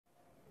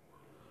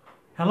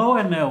Hello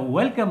and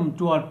welcome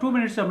to our 2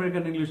 minutes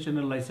American English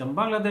channel Laisam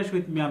Bangladesh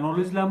with me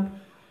Anurul Islam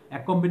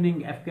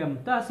accompanying FKM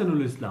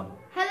Tahsinul Islam.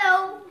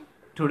 Hello.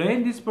 Today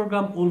in this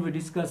program we'll be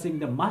discussing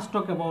the must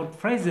talk about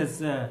phrases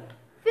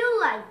Feel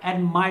like.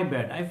 and my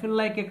bed. I feel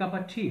like a cup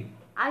of tea.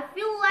 I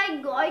feel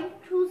like going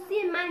to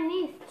see my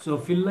niece. So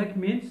feel like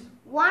means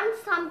Want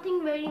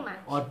something very much.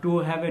 or to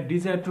have a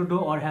desire to do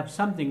or have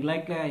something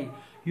like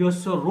you're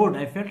so rude.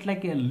 I felt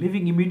like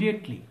leaving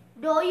immediately.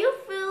 Do you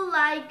feel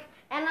like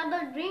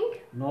another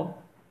drink? No.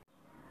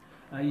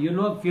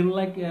 Feel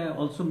like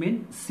also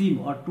mean seem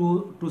or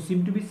to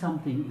seem to be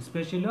something,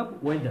 especially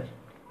of weather.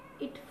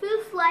 It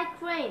feels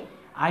like rain.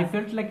 I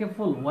felt like a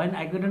fool when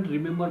I couldn't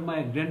remember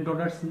my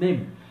granddaughter's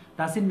name.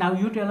 Tasin, now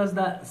you tell us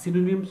the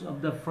synonyms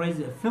of the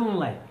phrase feel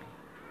like.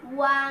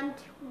 Want,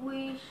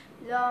 wish,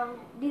 long,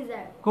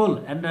 desire. Cool.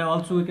 And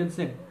also we can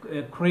say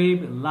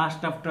crave,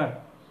 last after.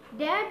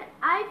 Dad,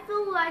 I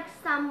feel like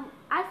some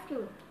ice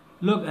cream.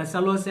 Look,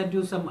 Salwa sent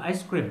you some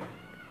ice cream.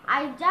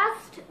 I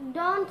just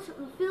don't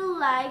feel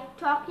like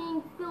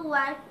talking, feel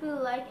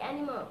like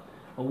anymore.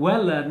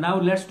 Well, now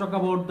let's talk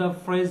about the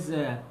phrase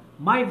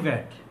my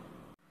bad.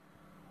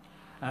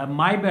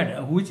 My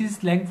bad, which is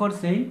slang for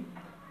saying,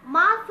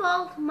 My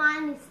fault, my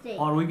mistake.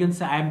 or we can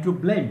say I am to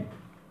blame.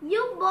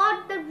 You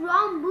bought the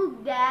wrong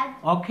book, Dad.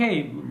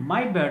 Okay,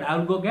 my bad,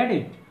 I'll go get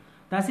it.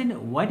 Tasin,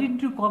 why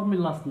didn't you call me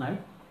last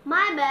night?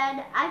 My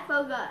bad, I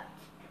forgot.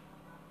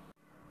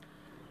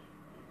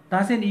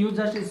 Tasin, you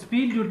just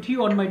spilled your tea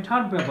on my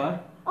term paper.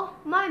 Oh,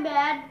 my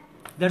bad.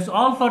 That's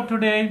all for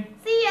today.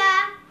 See ya.